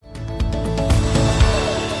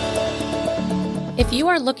If you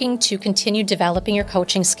are looking to continue developing your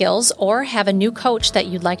coaching skills or have a new coach that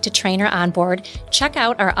you'd like to train or onboard, check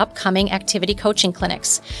out our upcoming activity coaching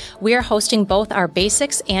clinics. We are hosting both our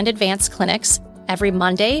basics and advanced clinics every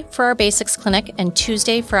Monday for our basics clinic and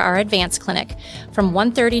Tuesday for our advanced clinic from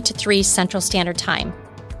 1:30 to 3 Central Standard Time.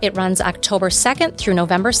 It runs October 2nd through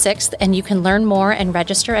November 6th, and you can learn more and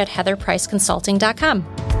register at heatherpriceconsulting.com.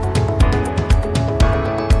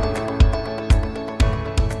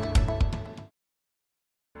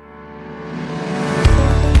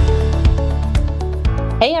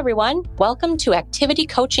 Hey everyone, welcome to Activity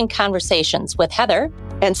Coaching Conversations with Heather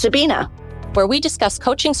and Sabina, where we discuss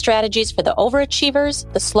coaching strategies for the overachievers,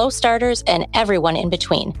 the slow starters, and everyone in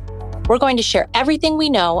between. We're going to share everything we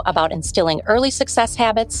know about instilling early success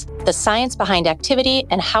habits, the science behind activity,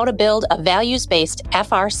 and how to build a values-based,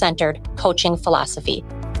 FR-centered coaching philosophy.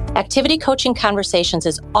 Activity Coaching Conversations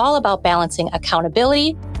is all about balancing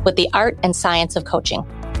accountability with the art and science of coaching.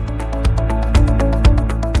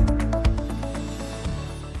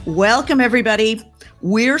 Welcome, everybody.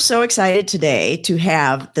 We're so excited today to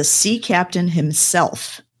have the sea captain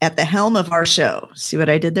himself at the helm of our show. See what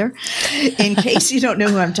I did there? In case you don't know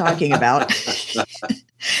who I'm talking about,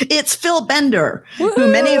 it's Phil Bender,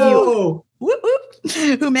 who many of you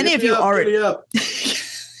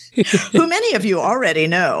already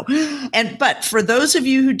know. But for those of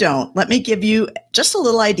you who don't, let me give you just a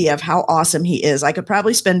little idea of how awesome he is. I could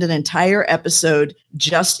probably spend an entire episode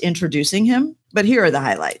just introducing him, but here are the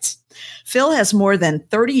highlights. Phil has more than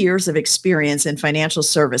 30 years of experience in financial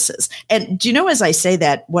services. And do you know, as I say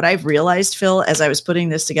that, what I've realized, Phil, as I was putting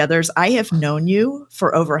this together, is I have known you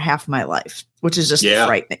for over half my life, which is just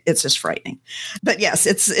frightening. It's just frightening. But yes,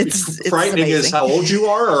 it's frightening amazing. Is how old you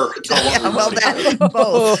are, or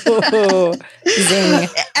both. Zing.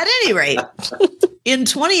 At any rate, in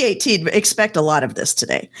 2018, expect a lot of this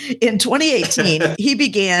today. In 2018, he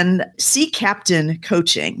began Sea Captain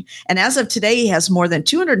Coaching. And as of today, he has more than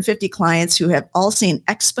 250 clients who have all seen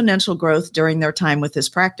exponential growth during their time with his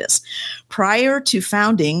practice. Prior to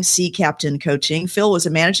founding Sea Captain Coaching, Phil was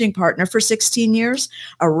a managing partner for 16 years,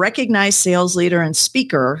 a recognized sales leader and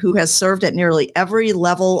speaker who has served at nearly every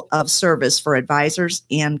level of service for advisors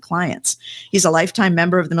and clients. He's a lifetime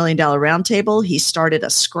member of the $1 Million Roundtable. He started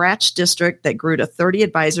a scratch district that grew to 30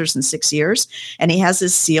 advisors in 6 years, and he has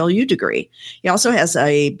his CLU degree. He also has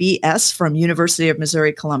a BS from University of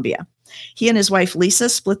Missouri, Columbia. He and his wife, Lisa,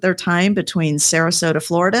 split their time between Sarasota,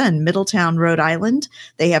 Florida and Middletown, Rhode Island.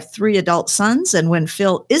 They have 3 adult sons, and when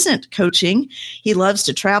Phil isn't coaching, he loves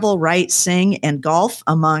to travel, write, sing, and golf,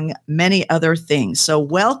 among many other things. So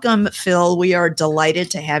welcome, Phil. We are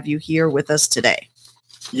delighted to have you here with us today.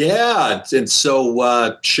 Yeah, and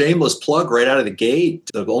so shameless plug right out of the gate.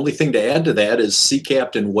 The only thing to add to that is Sea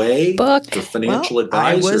Captain Way book for financial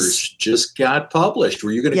advisors just got published.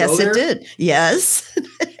 Were you going to go there? Yes, it did. Yes.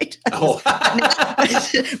 Oh.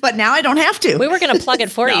 But now I don't have to. We were going to plug it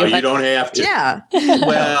for you. No, you don't have to. Yeah.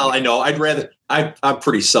 Well, I know. I'm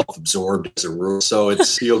pretty self-absorbed as a rule, so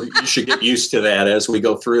you should get used to that as we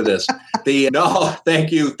go through this.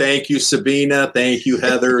 Thank you, Sabina. Thank you,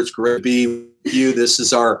 Heather. It's great to be with you. This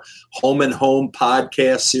is our Home and Home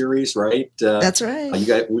podcast series, right? That's right.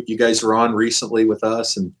 You guys were on recently with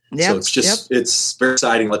us, and so it's very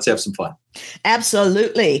exciting. Let's have some fun.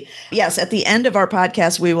 Absolutely. Yes. At the end of our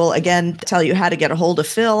podcast, we will again tell you how to get a hold of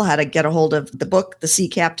Phil, how to get a hold of the book, The Sea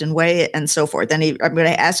Captain Way, and so forth. And I'm going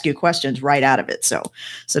to ask you questions right out of it. So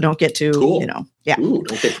don't get too, cool. Yeah. Ooh,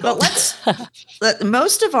 don't get but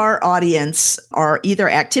most of our audience are either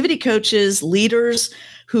activity coaches, leaders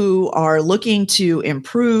who are looking to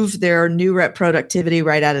improve their new rep productivity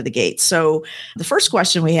right out of the gate. So the first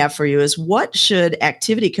question we have for you is, what should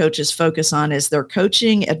activity coaches focus on as they're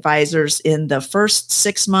coaching advisors in the first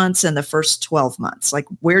 6 months and the first 12 months? Like,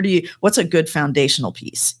 what's a good foundational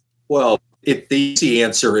piece? Well, the easy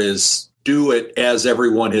answer is do it as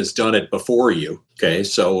everyone has done it before you. Okay.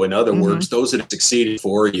 So in other words, those that have succeeded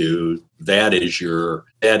for you, that is your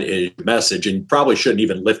message. And you probably shouldn't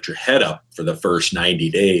even lift your head up for the first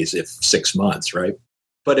 90 days, if 6 months, right?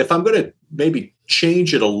 But if I'm going to maybe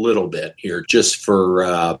change it a little bit here, just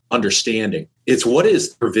for understanding, it's what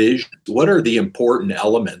is the vision? What are the important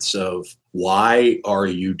elements of why are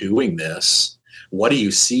you doing this? What do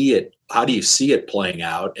you see it? How do you see it playing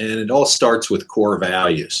out? And it all starts with core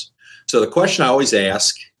values. So the question I always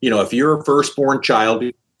ask, if your firstborn child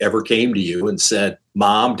ever came to you and said,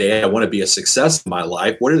 Mom, Dad, I want to be a success in my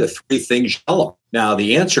life, what are the 3 things you tell them? Now,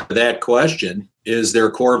 the answer to that question is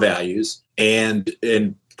their core values, and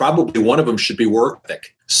probably one of them should be work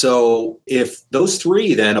ethic. So if those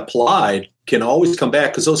 3 then applied, can always come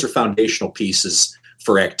back, because those are foundational pieces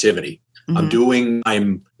for activity.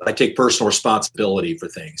 I take personal responsibility for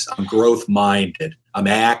things. I'm growth minded.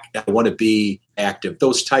 I want to be active,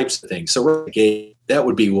 those types of things. So that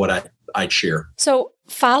would be what I'd share. So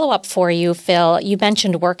follow up for you, Phil, you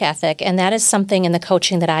mentioned work ethic, and that is something in the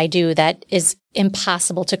coaching that I do that is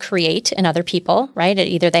impossible to create in other people, right?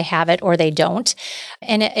 Either they have it or they don't.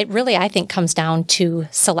 And it really, I think, comes down to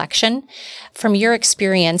selection. From your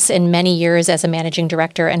experience in many years as a managing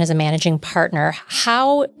director and as a managing partner,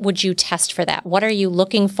 how would you test for that? What are you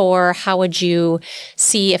looking for? How would you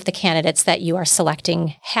see if the candidates that you are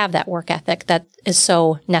selecting have that work ethic that is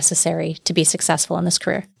so necessary to be successful in this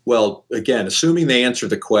career? Well, again, assuming they answer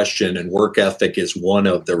the question and work ethic is one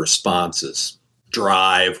of the responses,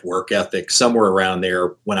 drive, work ethic, somewhere around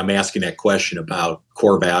there when I'm asking that question about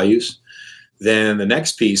core values, then the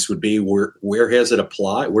next piece would be where has it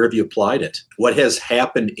applied? Where have you applied it? What has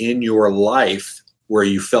happened in your life where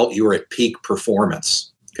you felt you were at peak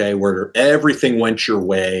performance? Okay, where everything went your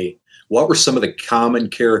way. What were some of the common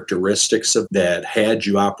characteristics of that had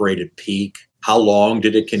you operate at peak? How long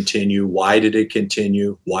did it continue? Why did it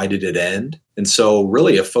continue? Why did it end? And so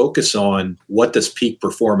really a focus on what does peak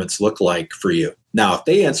performance look like for you? Now, if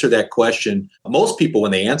they answer that question, most people,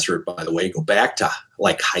 when they answer it, by the way, go back to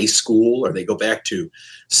like high school, or they go back to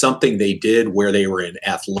something they did where they were in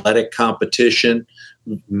athletic competition.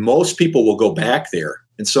 Most people will go back there.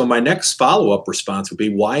 And so my next follow-up response would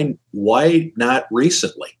be, why not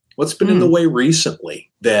recently? What's been in the way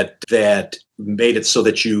recently that made it so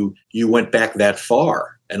that you went back that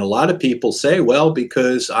far? And a lot of people say, well,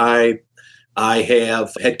 because I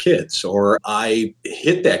have had kids, or I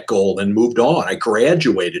hit that goal and moved on. I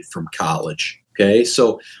graduated from college. Okay.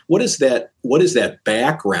 So what is that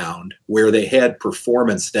background where they had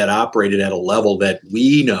performance that operated at a level that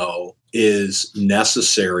we know is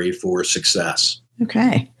necessary for success?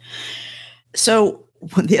 Okay. So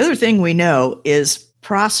the other thing we know is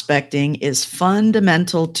prospecting is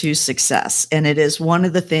fundamental to success. And it is one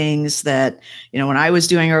of the things that, when I was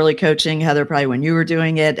doing early coaching, Heather, probably when you were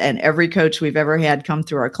doing it, and every coach we've ever had come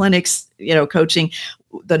through our clinics, coaching,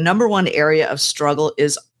 the number one area of struggle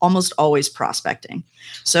is almost always prospecting.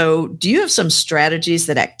 So do you have some strategies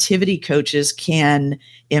that activity coaches can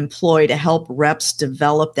employ to help reps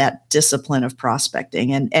develop that discipline of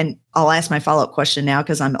prospecting? And I'll ask my follow-up question now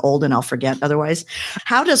because I'm old and I'll forget otherwise.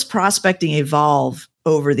 How does prospecting evolve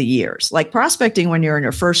over the years? Like prospecting when you're in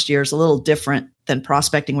your first year is a little different than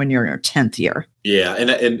prospecting when you're in your 10th year. Yeah,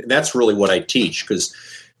 and that's really what I teach, because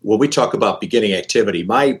when we talk about beginning activity,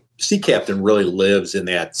 my Sea Captain really lives in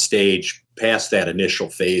that stage past that initial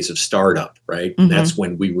phase of startup, right? Mm-hmm. That's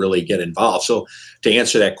when we really get involved. So to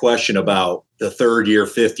answer that question about the third year,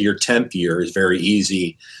 fifth year, 10th year is very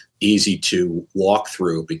easy to walk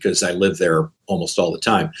through because I live there almost all the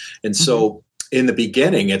time. And so in the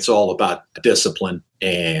beginning, it's all about discipline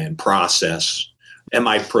and process. Am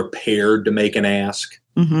I prepared to make an ask?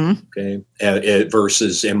 Mm-hmm. Okay.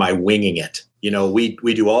 Versus am I winging it?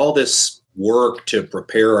 We do all this work to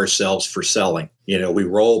prepare ourselves for selling. We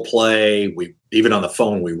role play. Even on the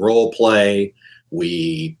phone, we role play.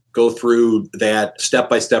 We go through that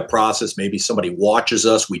step-by-step process. Maybe somebody watches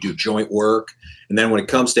us. We do joint work. And then when it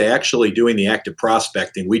comes to actually doing the active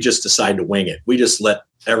prospecting, we just decide to wing it. We just let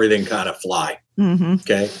everything kind of fly. Mm-hmm.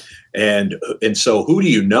 Okay. And so who do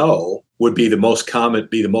you know would be the most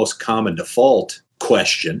common default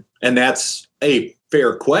question. And that's a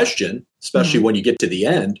fair question, especially when you get to the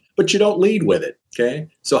end, but you don't lead with it. Okay.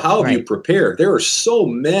 So how have you prepared? There are so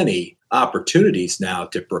many opportunities now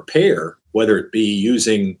to prepare, whether it be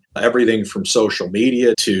using everything from social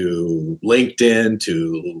media to LinkedIn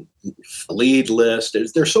to lead list.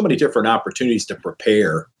 There's so many different opportunities to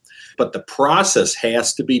prepare, but the process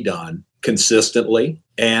has to be done consistently,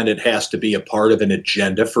 and it has to be a part of an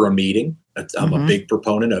agenda for a meeting. I'm a big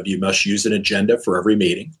proponent of you must use an agenda for every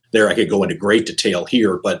meeting. There, I could go into great detail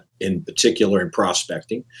here, but in particular in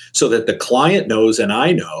prospecting, so that the client knows and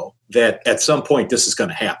I know that at some point this is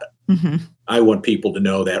going to happen. Mm-hmm. I want people to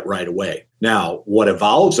know that right away. Now, what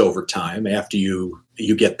evolves over time after you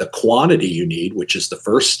get the quantity you need, which is the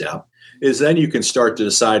first step, is then you can start to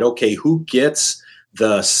decide, okay, who gets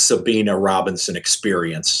the Sabina Robinson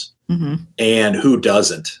experience and who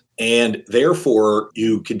doesn't? And therefore,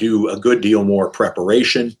 you can do a good deal more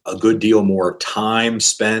preparation, a good deal more time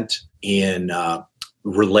spent in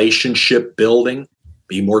relationship building,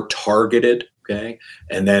 be more targeted. Okay.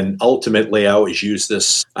 And then ultimately, I use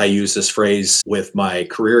this phrase with my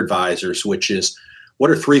career advisors, which is, what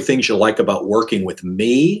are 3 things you like about working with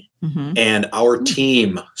me and our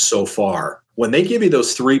team so far? When they give you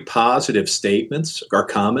those 3 positive statements or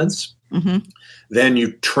comments, then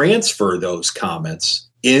you transfer those comments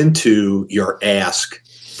into your ask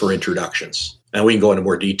for introductions. And we can go into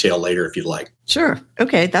more detail later if you'd like. Sure.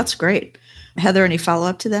 Okay, that's great. Heather, any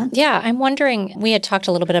follow-up to that? Yeah, I'm wondering, we had talked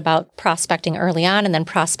a little bit about prospecting early on and then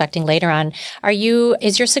prospecting later on.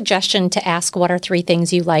 Is your suggestion to ask what are 3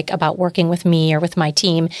 things you like about working with me or with my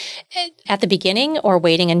team at the beginning, or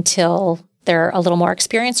waiting until they're a little more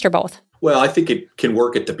experienced, or both? Well, I think it can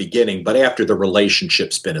work at the beginning, but after the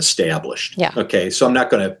relationship's been established. Yeah. Okay. So I'm not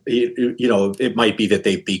going to, it might be that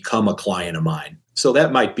they've become a client of mine. So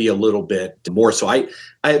that might be a little bit more. So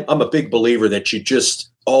I'm a big believer that you just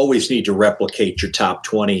always need to replicate your top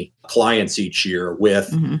 20 clients each year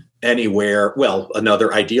with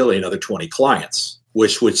ideally another 20 clients,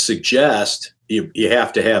 which would suggest you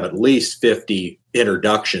have to have at least 50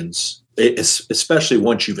 introductions, especially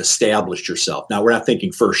once you've established yourself. Now, we're not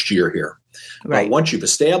thinking first year here. Right. But once you've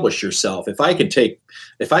established yourself, if I could take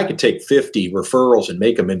 50 referrals and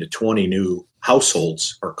make them into 20 new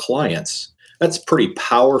households or clients, that's pretty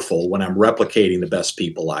powerful when I'm replicating the best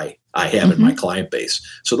people I have in my client base.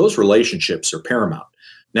 So those relationships are paramount.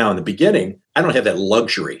 Now, in the beginning, I don't have that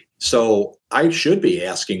luxury. So I should be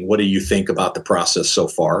asking, what do you think about the process so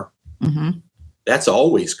far? That's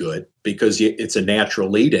always good, because it's a natural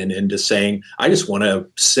lead-in into saying, I just want to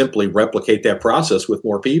simply replicate that process with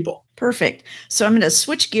more people. Perfect. So I'm going to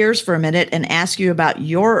switch gears for a minute and ask you about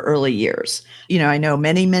your early years. I know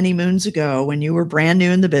many, many moons ago when you were brand new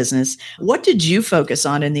in the business, what did you focus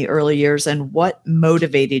on in the early years, and what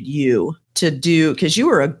motivated you to do? Because you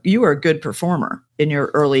were a good performer in your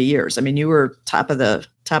early years. I mean, you were top of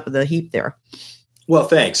the heap there. Well,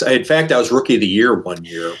 thanks. In fact, I was Rookie of the Year one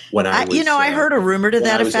year when I was. I heard a rumor to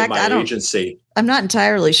that effect. Agency. I'm not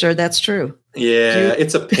entirely sure that's true. Yeah,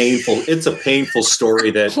 it's a painful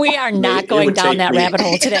story that we are not going down that rabbit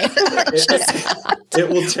hole today. It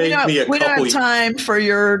will take me a couple. We don't have time for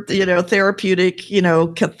your, therapeutic,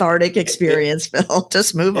 cathartic experience, Phil.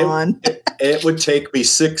 Just move on. It would take me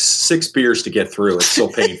six beers to get through. It's so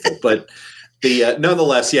painful, but.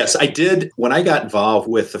 Nonetheless, yes, I did. When I got involved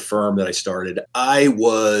with the firm that I started, I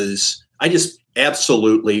just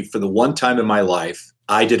absolutely, for the one time in my life,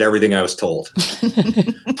 I did everything I was told.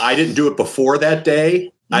 I didn't do it before that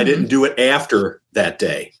day. I didn't do it after that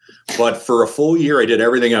day. But for a full year, I did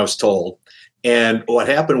everything I was told. And what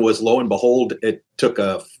happened was, lo and behold, it took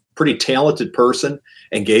a pretty talented person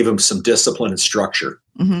and gave him some discipline and structure.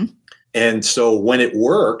 And so when it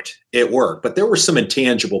worked, but there were some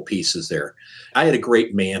intangible pieces there. I had a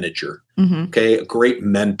great manager, a great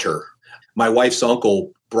mentor. My wife's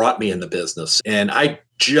uncle brought me in the business, and I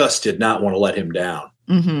just did not want to let him down.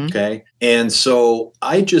 Okay. And so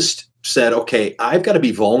I just said, okay, I've got to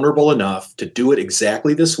be vulnerable enough to do it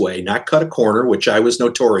exactly this way, not cut a corner, which I was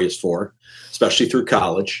notorious for, especially through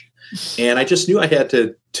college. And I just knew I had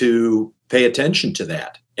to pay attention to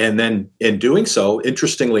that. And then in doing so,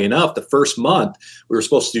 interestingly enough, the first month we were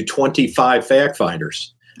supposed to do 25 fact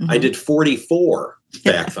finders. I did 44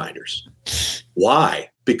 fact finders. Why?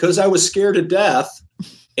 Because I was scared to death.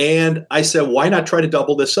 And I said, why not try to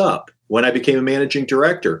double this up? When I became a managing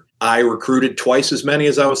director, I recruited twice as many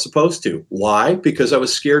as I was supposed to. Why? Because I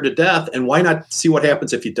was scared to death. And why not see what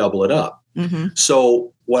happens if you double it up?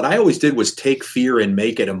 So what I always did was take fear and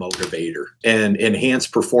make it a motivator and enhance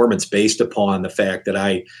performance based upon the fact that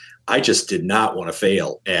I just did not want to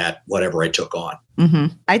fail at whatever I took on.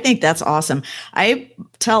 I think that's awesome. I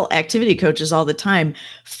tell activity coaches all the time,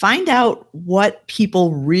 find out what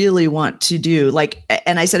people really want to do.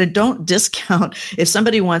 And I said, don't discount if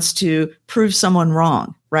somebody wants to prove someone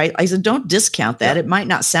wrong, right? I said, don't discount that. It might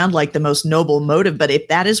not sound like the most noble motive, but if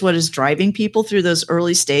that is what is driving people through those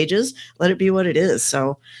early stages, let it be what it is.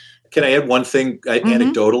 So can I add one thing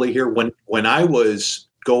anecdotally here? When I was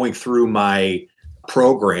going through my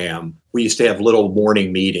program, we used to have little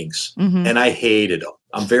morning meetings, and I hated them.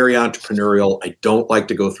 I'm very entrepreneurial. I don't like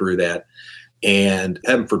to go through that. And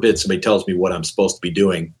heaven forbid somebody tells me what I'm supposed to be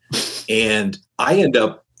doing. And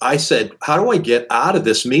I said, how do I get out of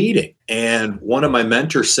this meeting? And one of my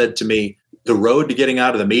mentors said to me, the road to getting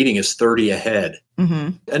out of the meeting is 30 ahead.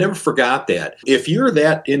 I never forgot that. If you're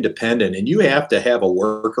that independent and you have to have a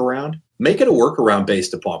workaround, make it a workaround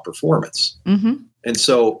based upon performance. And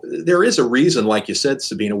so there is a reason, like you said,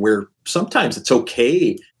 Sabina, where sometimes it's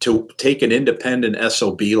okay to take an independent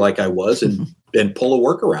SOB like I was and pull a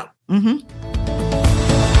workaround.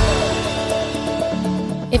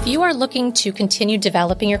 If you are looking to continue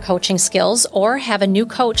developing your coaching skills or have a new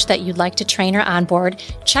coach that you'd like to train or onboard,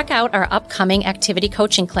 check out our upcoming activity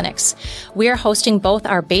coaching clinics. We are hosting both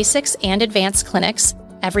our basics and advanced clinics.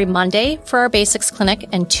 every Monday for our basics clinic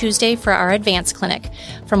and Tuesday for our advanced clinic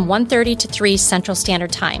from 1:30 to 3 Central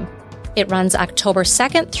Standard Time. It runs October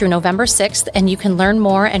 2nd through November 6th, and you can learn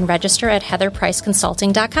more and register at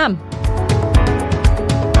heatherpriceconsulting.com.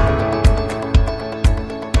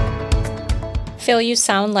 Phil, you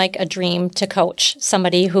sound like a dream to coach,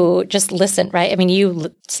 somebody who just listened, right? I mean,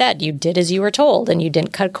 you said you did as you were told and you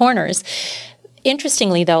didn't cut corners.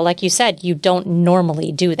 Interestingly, though, like you said, you don't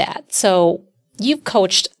normally do that. So you've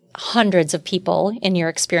coached hundreds of people in your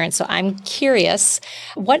experience. So I'm curious,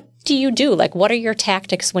 what do you do? Like, what are your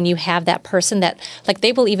tactics when you have that person that, like,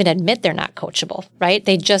 they will even admit they're not coachable, right?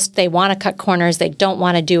 They want to cut corners. They don't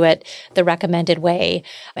want to do it the recommended way,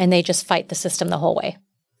 and they just fight the system the whole way.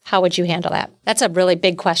 How would you handle that? That's a really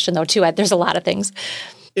big question, though, too. There's a lot of things.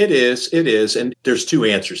 It is. And there's two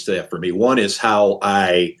answers to that for me. One is how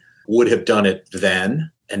I would have done it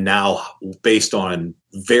then, and now based on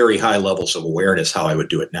very high levels of awareness, how I would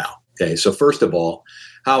do it now. Okay. So first of all,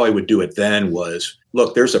 how I would do it then was,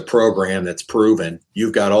 look, there's a program that's proven.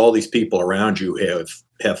 You've got all these people around you who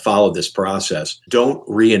have followed this process. Don't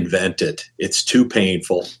reinvent it. It's too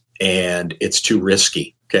painful and it's too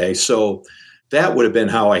risky. Okay. So that would have been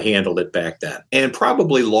how I handled it back then, and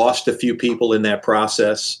probably lost a few people in that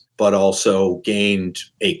process, but also gained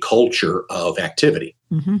a culture of activity.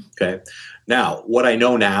 Mm-hmm. Okay. Now, what I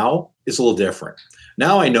know now is a little different.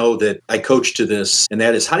 Now I know that I coach to this, and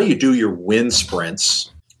that is, how do you do your wind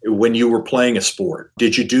sprints when you were playing a sport?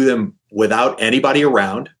 Did you do them without anybody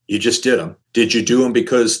around? You just did them. Did you do them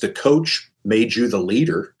because the coach made you the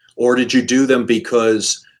leader, or did you do them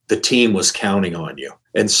because the team was counting on you?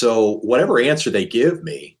 And so whatever answer they give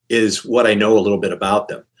me is what I know a little bit about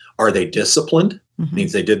them. Are they disciplined? Mm-hmm.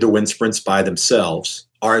 Means they did the wind sprints by themselves.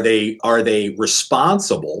 Are they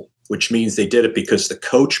responsible? Which means they did it because the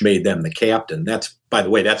coach made them the captain. That's, by the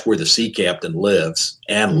way, that's where the sea captain lives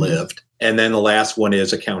and lived. And then the last one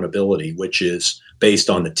is accountability, which is based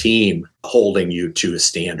on the team holding you to a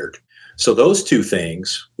standard. So those two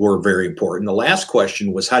things were very important. The last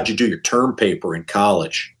question was, how'd you do your term paper in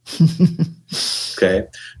college? Okay.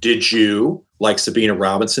 Did you, like Sabina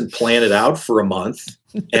Robinson, plan it out for a month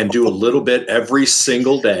and do a little bit every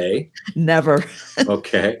single day? Never.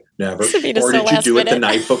 Okay. Never. Sabina's or did you do it the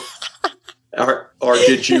night before? Or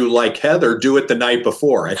did you, like Heather, do it the night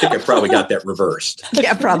before? I think I probably got that reversed.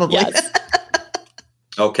 Yeah, probably. Yes.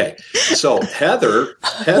 Okay. So Heather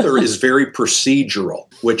is very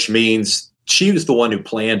procedural, which means she was the one who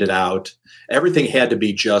planned it out. Everything had to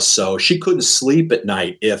be just so. She couldn't sleep at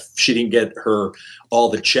night if she didn't get all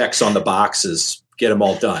the checks on the boxes, get them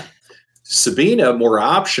all done. Sabina, more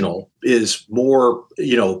optional, is more,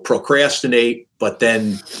 procrastinate, but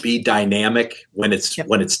then be dynamic when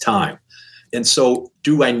it's time. And so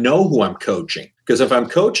do I know who I'm coaching? Because if I'm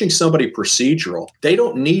coaching somebody procedural, they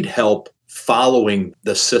don't need help following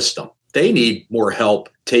the system. They need more help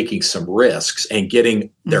taking some risks and getting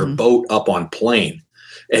their boat up on plane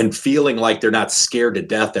and feeling like they're not scared to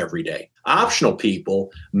death every day. Optional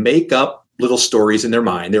people make up little stories in their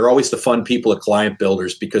mind. They're always the fun people at Client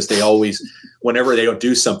Builders because they always, whenever they don't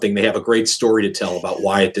do something, they have a great story to tell about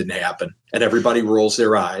why it didn't happen. And everybody rolls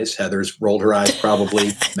their eyes. Heather's rolled her eyes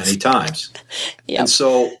probably many times. Yep. And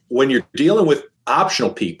so when you're dealing with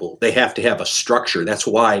optional people, they have to have a structure. That's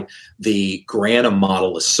why the Granum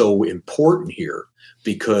model is so important here,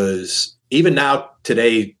 because even now,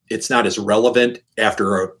 today, it's not as relevant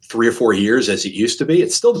after 3 or 4 years as it used to be.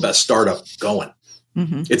 It's still the best startup going.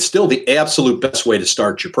 Mm-hmm. It's still the absolute best way to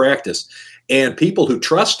start your practice. And people who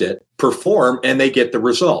trust it perform and they get the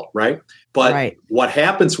result, right? But what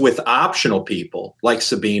happens with optional people like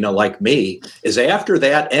Sabina, like me, is after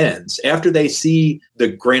that ends, after they see the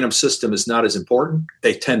Granum system is not as important,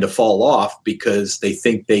 they tend to fall off because they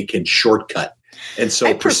think they can shortcut. And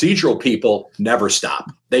so procedural people never stop.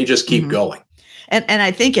 They just keep going. And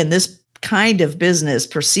I think in this kind of business,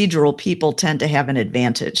 procedural people tend to have an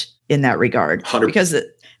advantage in that regard.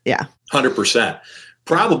 100%.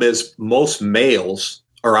 Problem is most males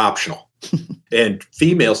are optional and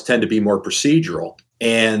females tend to be more procedural.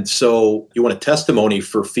 And so you want a testimony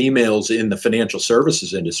for females in the financial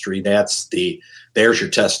services industry. There's your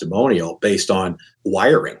testimonial based on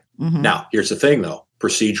wiring. Mm-hmm. Now, here's the thing though.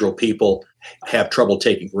 Procedural people have trouble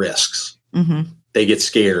taking risks. Mm-hmm. They get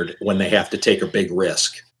scared when they have to take a big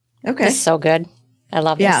risk. Okay. This is so good. I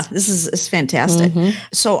love this. Yeah, this is fantastic. Mm-hmm.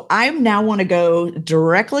 So I now want to go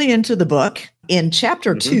directly into the book. In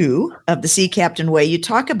chapter 2 of the Sea Captain Way, you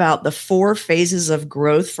talk about the 4 phases of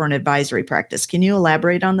growth for an advisory practice. Can you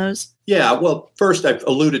elaborate on those? Yeah, well, first I've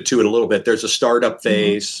alluded to it a little bit. There's a startup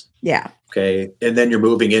phase. Yeah. Okay. And then you're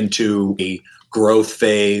moving into a growth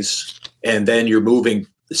phase. And then you're moving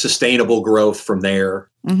sustainable growth from there.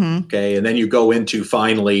 Okay. And then you go into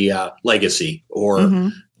finally legacy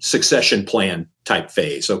or succession plan type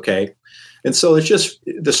phase. Okay. And so it's just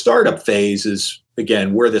the startup phase is,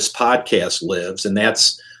 again, where this podcast lives. And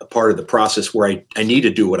that's a part of the process where I need to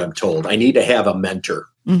do what I'm told. I need to have a mentor.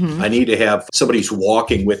 I need to have somebody who's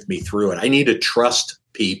walking with me through it. I need to trust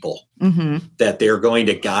people that they're going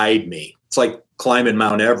to guide me. It's like climbing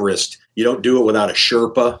Mount Everest. You don't do it without a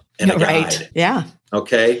Sherpa and a guide. Yeah.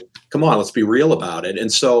 Okay. Come on, let's be real about it.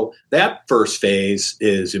 And so that first phase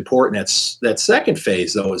is important. That second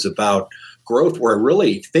phase, though, is about growth where I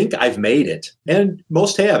really think I've made it. And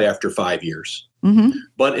most have after 5 years.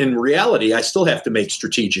 But in reality, I still have to make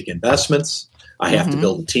strategic investments. I have to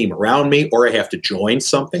build a team around me, or I have to join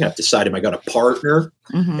something. I've decided, am I going to partner?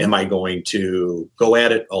 Am I going to go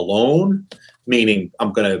at it alone? Meaning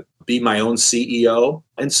I'm going to be my own CEO.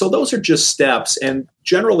 And so those are just steps. And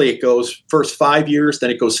generally it goes first 5 years, then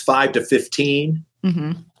it goes 5 to 15.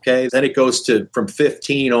 Okay. Then it goes to from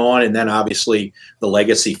 15 on. And then obviously the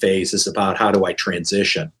legacy phase is about how do I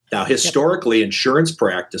transition? Now, historically, insurance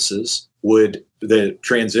practices the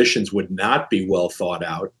transitions would not be well thought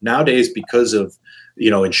out. Nowadays, because of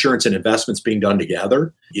insurance and investments being done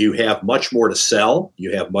together, you have much more to sell.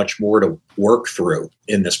 You have much more to work through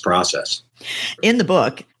in this process. In the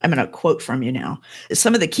book, I'm going to quote from you now.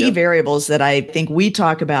 Some of the key variables that I think we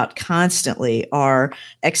talk about constantly are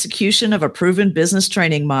execution of a proven business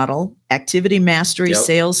training model, activity mastery,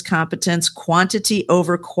 sales competence, quantity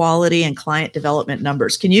over quality, and client development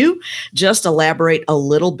numbers. Can you just elaborate a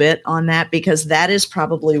little bit on that? Because that is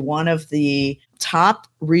probably one of the top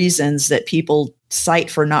reasons that people cite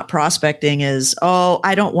for not prospecting is,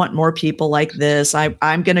 I don't want more people like this.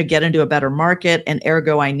 I'm going to get into a better market, and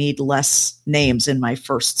ergo I need less names in my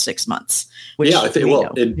first 6 months. Which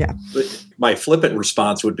my flippant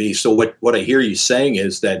response would be, so what I hear you saying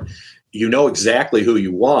is that you know exactly who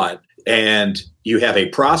you want, and you have a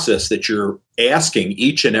process that you're asking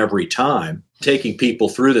each and every time, taking people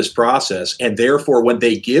through this process. And therefore, when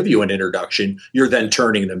they give you an introduction, you're then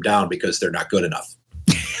turning them down because they're not good enough.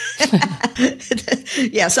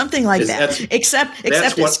 Yeah, something like that. Except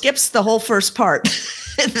it skips the whole first part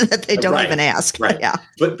that they don't even ask. Right. Yeah.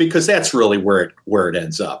 But because that's really where it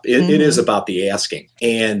ends up. It is about the asking.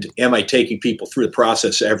 And am I taking people through the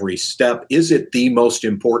process every step? Is it the most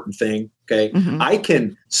important thing? Okay. I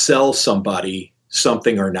can sell somebody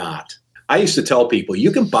something or not. I used to tell people,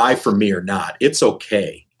 you can buy from me or not. It's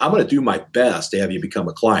okay. I'm going to do my best to have you become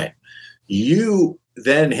a client. You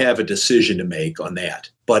then have a decision to make on that.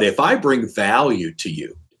 But if I bring value to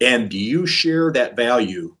you and you share that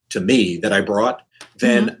value to me that I brought,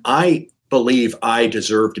 then I believe I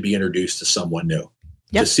deserve to be introduced to someone new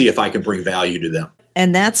to see if I can bring value to them.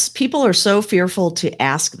 And people are so fearful to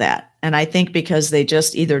ask that. And I think because they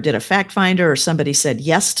just either did a fact finder or somebody said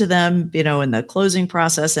yes to them, in the closing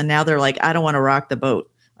process. And now they're like, I don't want to rock the boat.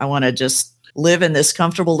 I want to just live in this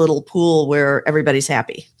comfortable little pool where everybody's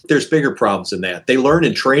happy. There's bigger problems than that. They learn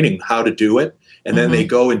in training how to do it, and then they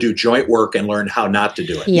go and do joint work and learn how not to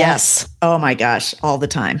do it. Yes. Oh my gosh, all the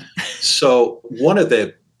time. So one of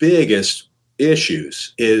the biggest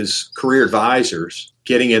issues is career advisors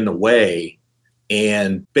getting in the way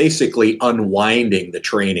and basically unwinding the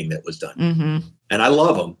training that was done. And I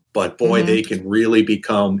love them, but boy, they can really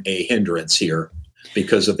become a hindrance here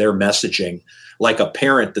because of their messaging. Like a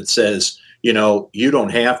parent that says, you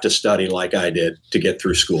don't have to study like I did to get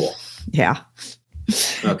through school. Yeah.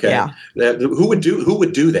 Okay. Yeah. Who would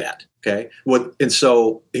do that? Okay. And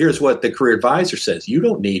so here's what the career advisor says. You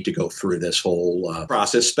don't need to go through this whole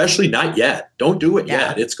process, especially not yet. Don't do it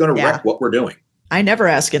yet. It's going to wreck what we're doing. I never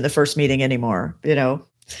ask in the first meeting anymore,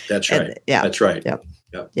 That's right. That's right. Yep.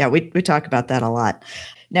 Yeah. We talk about that a lot.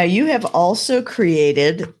 Now you have also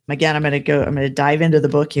created, again, I'm going to dive into the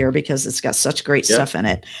book here because it's got such great stuff in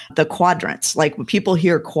it. The quadrants, like when people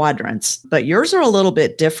hear quadrants, but yours are a little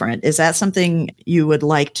bit different. Is that something you would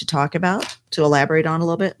like to talk about, to elaborate on a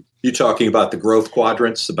little bit? You're talking about the growth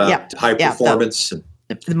quadrants, about high performance.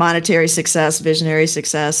 The monetary success, visionary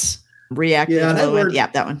success, reactive.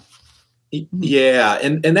 That one. Yeah.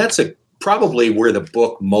 And that's probably where the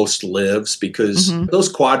book most lives, because those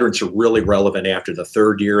quadrants are really relevant after the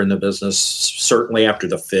third year in the business, certainly after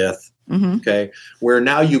the fifth. Okay. Where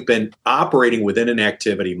now you've been operating within an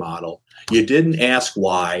activity model. You didn't ask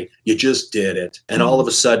why, you just did it. And all of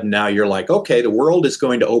a sudden now you're like, okay, the world is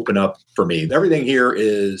going to open up for me. Everything here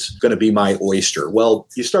is going to be my oyster. Well,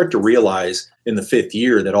 you start to realize in the fifth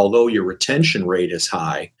year that although your retention rate is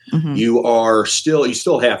high, you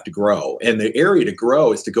still have to grow. And the area to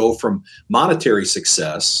grow is to go from monetary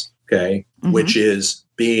success, okay, which is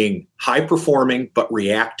being high performing but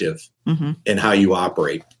reactive in how you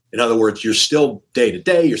operate. In other words, you're still day to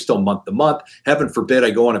day, you're still month to month. Heaven forbid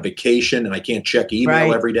I go on a vacation and I can't check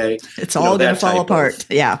email every day. It's all going to fall apart.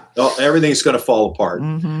 Everything's going to fall apart.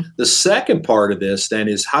 The second part of this then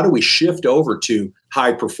is, how do we shift over to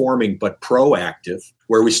high performing but proactive,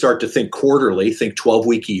 where we start to think quarterly, think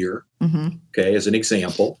 12-week a year, okay, as an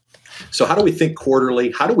example. So how do we think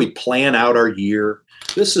quarterly? How do we plan out our year?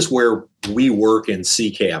 This is where we work in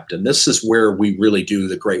C-Captain. This is where we really do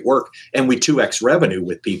the great work. And we 2x revenue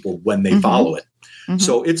with people when they follow it.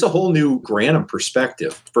 So it's a whole new Granum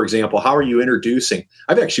perspective. For example, how are you introducing?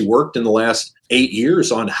 I've actually worked in the last 8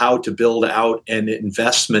 years on how to build out an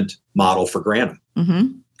investment model for Granum.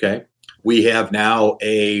 Okay. We have now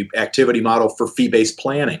a activity model for fee-based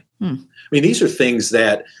planning. I mean, these are things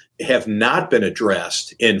that have not been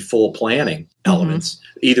addressed in full planning elements,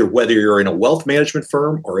 either whether you're in a wealth management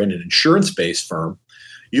firm or in an insurance-based firm.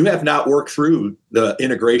 You have not worked through the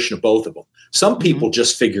integration of both of them. Some people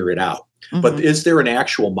just figure it out, but is there an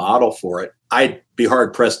actual model for it? I'd be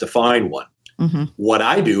hard-pressed to find one. What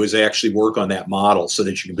I do is actually work on that model so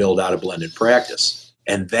that you can build out a blended practice.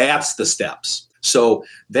 And that's the steps. So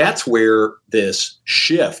that's where this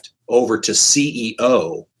shift over to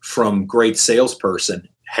CEO from great salesperson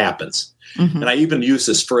happens. And I even use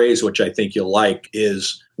this phrase, which I think you'll like,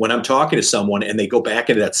 is when I'm talking to someone and they go back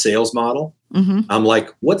into that sales model, I'm like,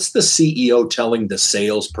 what's the CEO telling the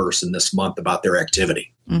salesperson this month about their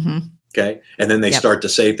activity? Okay. And then they start to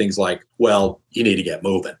say things like, well, you need to get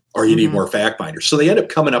moving, or you need more fact finders. So they end up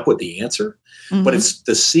coming up with the answer, but it's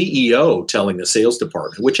the CEO telling the sales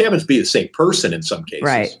department, which happens to be the same person in some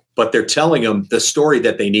cases, but they're telling them the story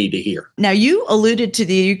that they need to hear. Now, you alluded to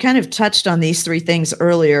you kind of touched on these three things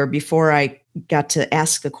earlier before I got to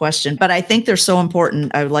ask the question, but I think they're so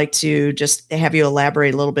important. I would like to just have you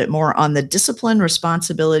elaborate a little bit more on the discipline,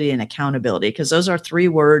 responsibility, and accountability, because those are three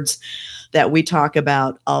words that we talk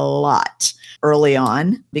about a lot early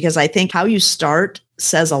on, because I think how you start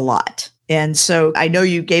says a lot. And so I know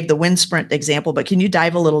you gave the wind sprint example, but can you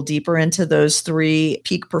dive a little deeper into those three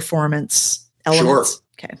peak performance elements? Sure.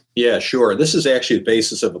 Okay. Yeah, sure. This is actually the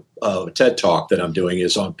basis of a TED Talk that I'm doing,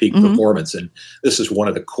 is on peak performance. And this is one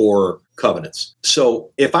of the core covenants.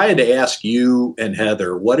 So if I had to ask you and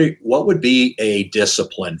Heather, what would be a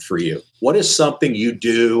discipline for you? What is something you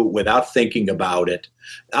do without thinking about it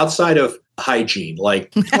outside of hygiene,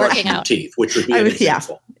 like brushing your teeth, which would be an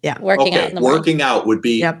example? Yeah. Working out in the morning. Working out would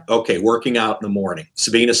be, working out in the morning.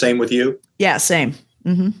 Sabina, same with you? Yeah, same.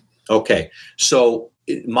 Okay. So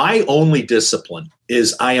my only discipline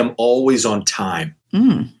is I am always on time.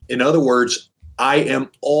 In other words, I am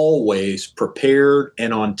always prepared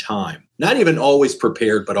and on time. Not even always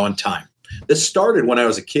prepared, but on time. This started when I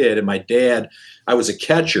was a kid, and my dad, I was a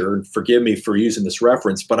catcher, and forgive me for using this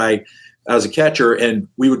reference, but I was a catcher, and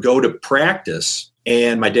we would go to practice,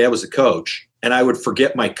 and my dad was the coach, and I would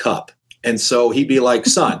forget my cup. And so he'd be like,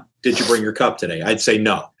 son, did you bring your cup today? I'd say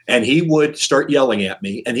no. And he would start yelling at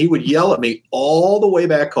me, and he would yell at me all the way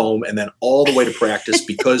back home and then all the way to practice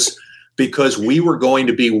because we were going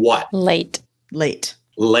to be what? Late.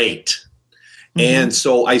 And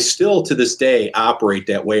so I still to this day operate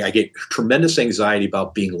that way. I get tremendous anxiety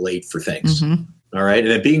about being late for things. All right.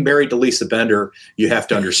 And then being married to Lisa Bender, you have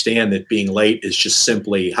to understand that being late is just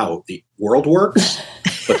simply how the world works.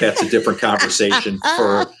 But that's a different conversation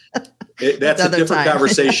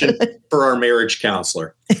conversation for our marriage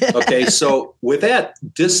counselor. Okay. So with that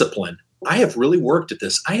discipline, I have really worked at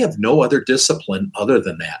this. I have no other discipline other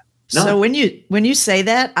than that. None. So when you say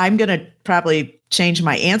that, I'm going to probably change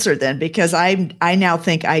my answer then, because I now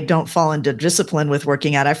think I don't fall into discipline with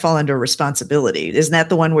working out. I fall into responsibility. Isn't that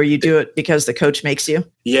the one where you do it because the coach makes you?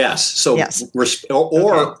 Yes. So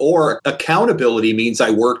or accountability means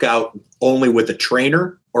I work out only with a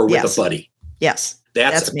trainer or with a buddy. Yes.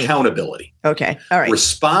 That's accountability. Me. Okay. All right.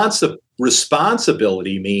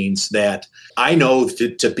 Responsibility means that I know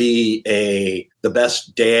to be the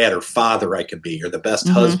best dad or father I can be, or the best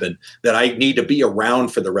husband, that I need to be around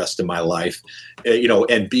for the rest of my life,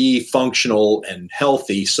 and be functional and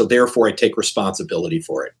healthy. So therefore I take responsibility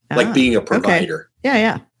for it, like being a provider. Okay.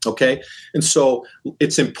 Yeah. Okay. And so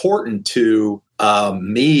it's important to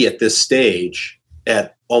me at this stage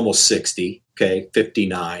at almost 60,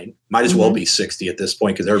 59, might as well be 60 at this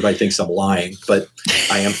point because everybody thinks I'm lying, but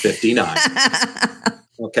I am 59.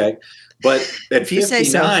 Okay. But at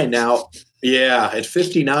 59 now, at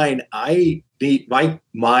 59, I need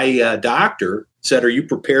my doctor said, are you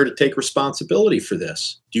prepared to take responsibility for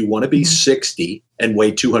this? Do you want to be 60 and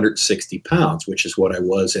weigh 260 pounds, which is what I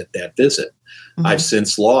was at that visit? I've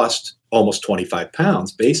since lost almost 25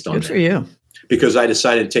 pounds based on that. Good for you. because I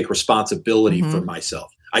decided to take responsibility for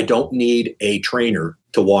myself. I don't need a trainer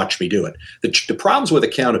to watch me do it. The problems with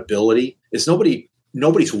accountability is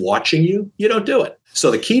nobody's watching you. You don't do it.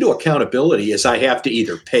 So the key to accountability is I have to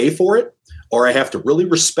either pay for it or I have to really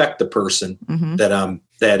respect the person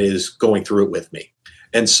that is going through it with me.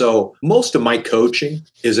 And so most of my coaching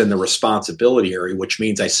is in the responsibility area, which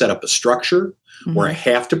means I set up a structure where I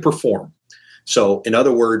have to perform. So in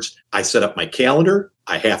other words, I set up my calendar.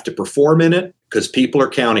 I have to perform in it because people are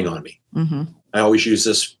counting on me. I always use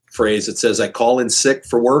this phrase that says I call in sick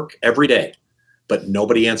for work every day, but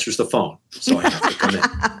nobody answers the phone. So I have to come in.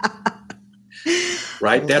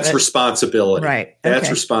 Right? That's responsibility. Right. That's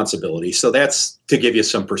responsibility. So that's to give you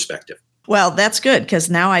some perspective. Well, that's good because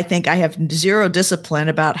now I think I have zero discipline,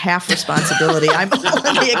 about half responsibility. I'm all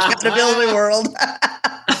in the accountability world.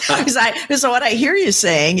 So what I hear you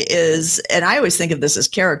saying is, and I always think of this as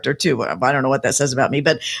character too. I don't know what that says about me,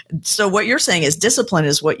 but so what you're saying is discipline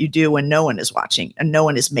is what you do when no one is watching and no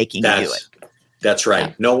one is making you do it. That's right.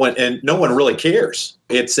 Yeah. No one really cares.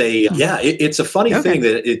 It's it's a funny thing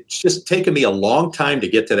that it's just taken me a long time to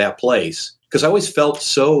get to that place because I always felt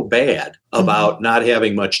so bad about not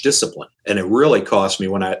having much discipline. And it really cost me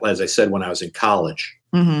as I said, when I was in college.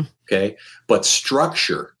 Okay. But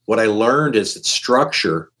structure, what I learned is that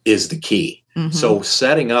structure is the key. So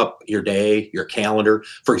setting up your day, your calendar,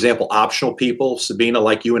 for example, optional people, Sabina,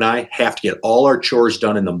 like you and I, have to get all our chores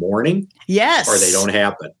done in the morning. Yes. Or they don't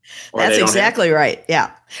happen. That's exactly right.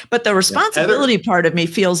 Yeah. But the responsibility part of me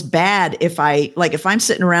feels bad if I'm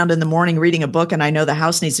sitting around in the morning reading a book and I know the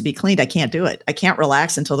house needs to be cleaned, I can't do it. I can't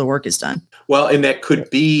relax until the work is done. Well, and that could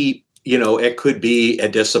be, it could be a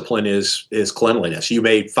discipline is cleanliness. You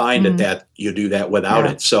may find that you do that without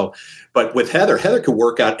it. So, but with Heather could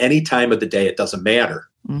work out any time of the day. It doesn't matter.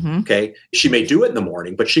 Okay. She may do it in the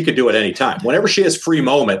morning, but she could do it any time. Whenever she has free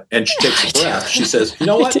moment and she takes a breath, she says, you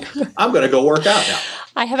know what? I'm going to go work out now.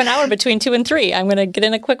 I have an hour between 2 and 3. I'm going to get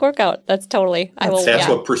in a quick workout. That's totally. That's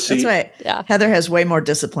what proceeds. That's right. Yeah. Heather has way more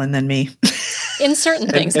discipline than me. In certain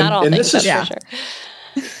things, not all things. That's for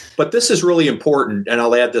sure. But this is really important, and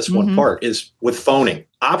I'll add this one part, is with phoning.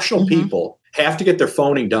 Optional people have to get their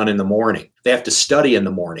phoning done in the morning. They have to study in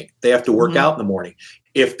the morning. They have to work out in the morning.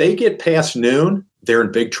 If they get past noon, they're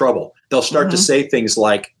in big trouble. They'll start to say things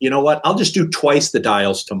like, you know what, I'll just do twice the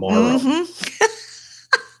dials tomorrow.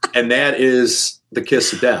 And that is the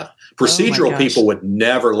kiss of death. Procedural people would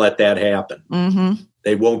never let that happen.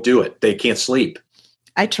 They won't do it. They can't sleep.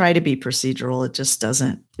 I try to be procedural. It just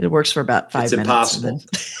doesn't. It works for about 5 minutes. Impossible.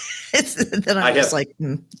 Then I'm just like,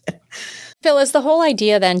 Phil, is the whole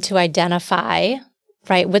idea then to identify,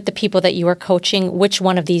 right, with the people that you are coaching, which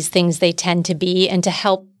one of these things they tend to be, and to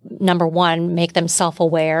help, number one, make them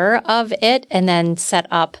self-aware of it, and then set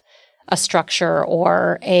up a structure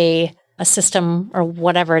or a system or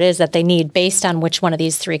whatever it is that they need based on which one of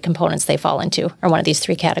these 3 components they fall into, or one of these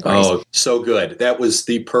 3 categories? Oh, so good. That was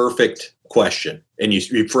the perfect question. And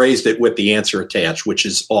you phrased it with the answer attached, which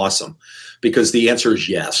is awesome, because the answer is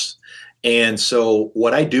yes. And so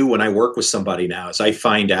what I do when I work with somebody now is I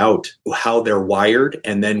find out how they're wired,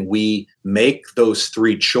 and then we make those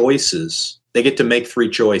 3 choices. They get to make 3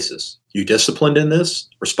 choices. You disciplined in this,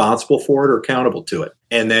 responsible for it, or accountable to it.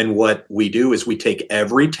 And then what we do is we take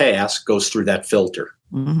every task, goes through that filter.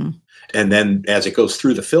 And then as it goes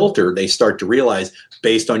through the filter, they start to realize,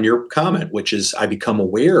 based on your comment, which is I become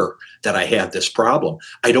aware that I have this problem.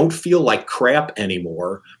 I don't feel like crap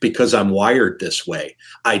anymore because I'm wired this way.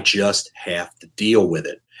 I just have to deal with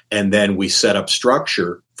it. And then we set up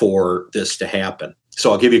structure for this to happen.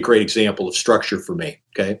 So I'll give you a great example of structure for me.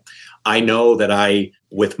 Okay. I know that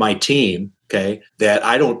with my team, that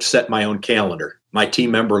I don't set my own calendar. My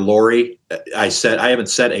team member, Lori, I haven't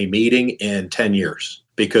set a meeting in 10 years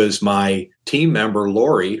because my team member,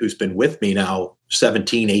 Lori, who's been with me now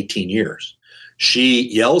 17, 18 years, she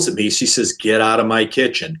yells at me. She says, "Get out of my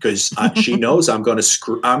kitchen," because she knows I'm going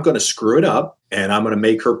to screw it up, and I'm going to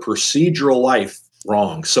make her procedural life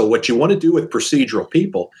wrong. So what you want to do with procedural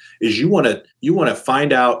people is you want to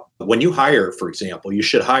find out, when you hire, for example, you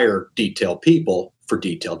should hire detailed people for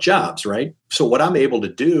detailed jobs, right? So what I'm able to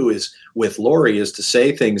do is with Lori is to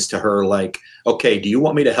say things to her like, "Okay, do you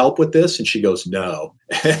want me to help with this?" And she goes, "No."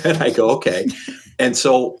 And I go, "Okay." And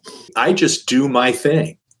so I just do my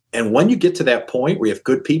thing. And when you get to that point where you have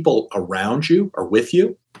good people around you or with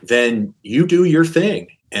you, then you do your thing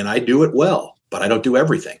and I do it well, but I don't do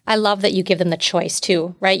everything. I love that you give them the choice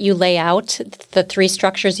too, right? You lay out the 3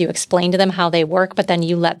 structures, you explain to them how they work, but then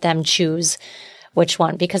you let them choose which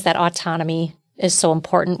one, because that autonomy is so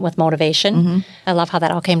important with motivation. I love how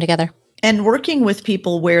that all came together. And working with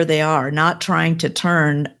people where they are, not trying to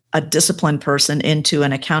turn a discipline person into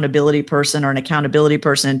an accountability person, or an accountability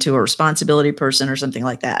person into a responsibility person, or something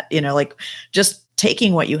like that. Like just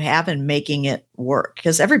taking what you have and making it work,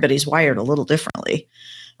 because everybody's wired a little differently.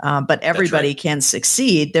 But everybody can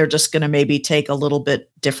succeed. They're just going to maybe take a little bit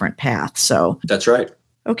different path. So that's right.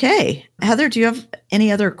 Okay. Heather, do you have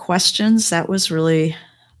any other questions? That was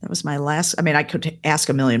my last. I mean, I could ask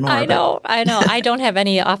a million more. I know. I don't have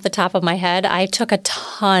any off the top of my head. I took a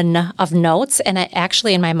ton of notes, and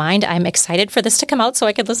actually in my mind, I'm excited for this to come out so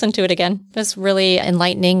I could listen to it again. It was really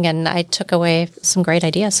enlightening, and I took away some great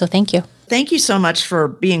ideas. So thank you. Thank you so much for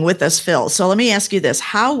being with us, Phil. So let me ask you this.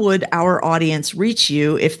 How would our audience reach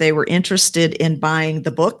you if they were interested in buying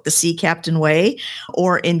the book, The Sea Captain Way,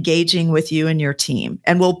 or engaging with you and your team?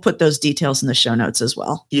 And we'll put those details in the show notes as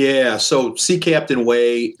well. Yeah. So Sea Captain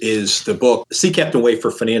Way is the book, Sea Captain Way for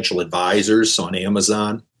Financial Advisors on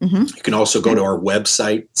Amazon. Mm-hmm. You can also go to our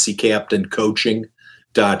website,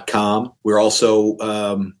 seacaptaincoaching.com. We're also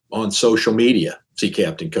on social media, Sea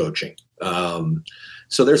Captain Coaching.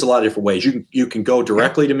 So there's a lot of different ways. You can go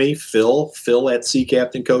directly to me, Phil at Sea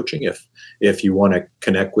Captain Coaching, if you want to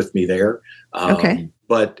connect with me there. Okay.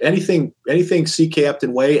 But anything Sea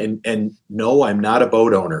Captain Way, and no, I'm not a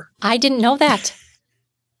boat owner. I didn't know that.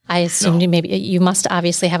 I assumed you must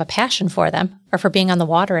obviously have a passion for them, or for being on the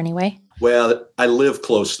water anyway. Well, I live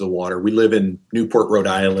close to the water. We live in Newport, Rhode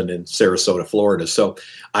Island, and Sarasota, Florida. So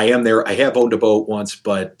I am there. I have owned a boat once,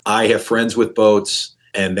 but I have friends with boats,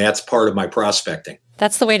 and that's part of my prospecting.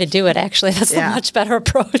 That's the way to do it, actually. That's a much better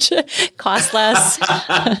approach. Cost less,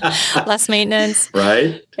 less maintenance.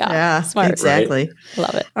 Right? Yeah, smart. Exactly. Right.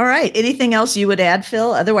 Love it. All right. Anything else you would add,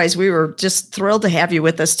 Phil? Otherwise, we were just thrilled to have you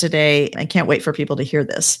with us today. I can't wait for people to hear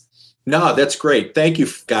this. No, that's great. Thank you,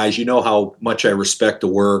 guys. You know how much I respect the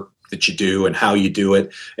work that you do and how you do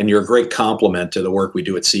it. And you're a great compliment to the work we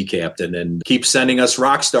do at Sea Captain. And keep sending us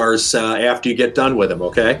rock stars after you get done with them,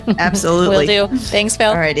 okay? Absolutely. Will do. Thanks, Phil.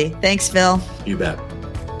 All righty. Thanks, Phil. You bet.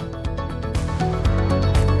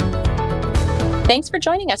 Thanks for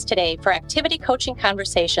joining us today for Activity Coaching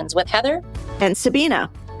Conversations with Heather and Sabina.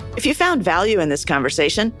 If you found value in this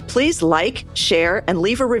conversation, please like, share, and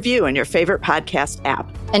leave a review in your favorite podcast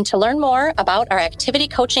app. And to learn more about our activity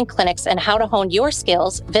coaching clinics and how to hone your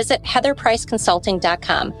skills, visit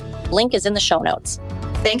heatherpriceconsulting.com. Link is in the show notes.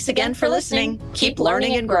 Thanks again for listening. Keep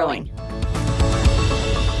learning and growing.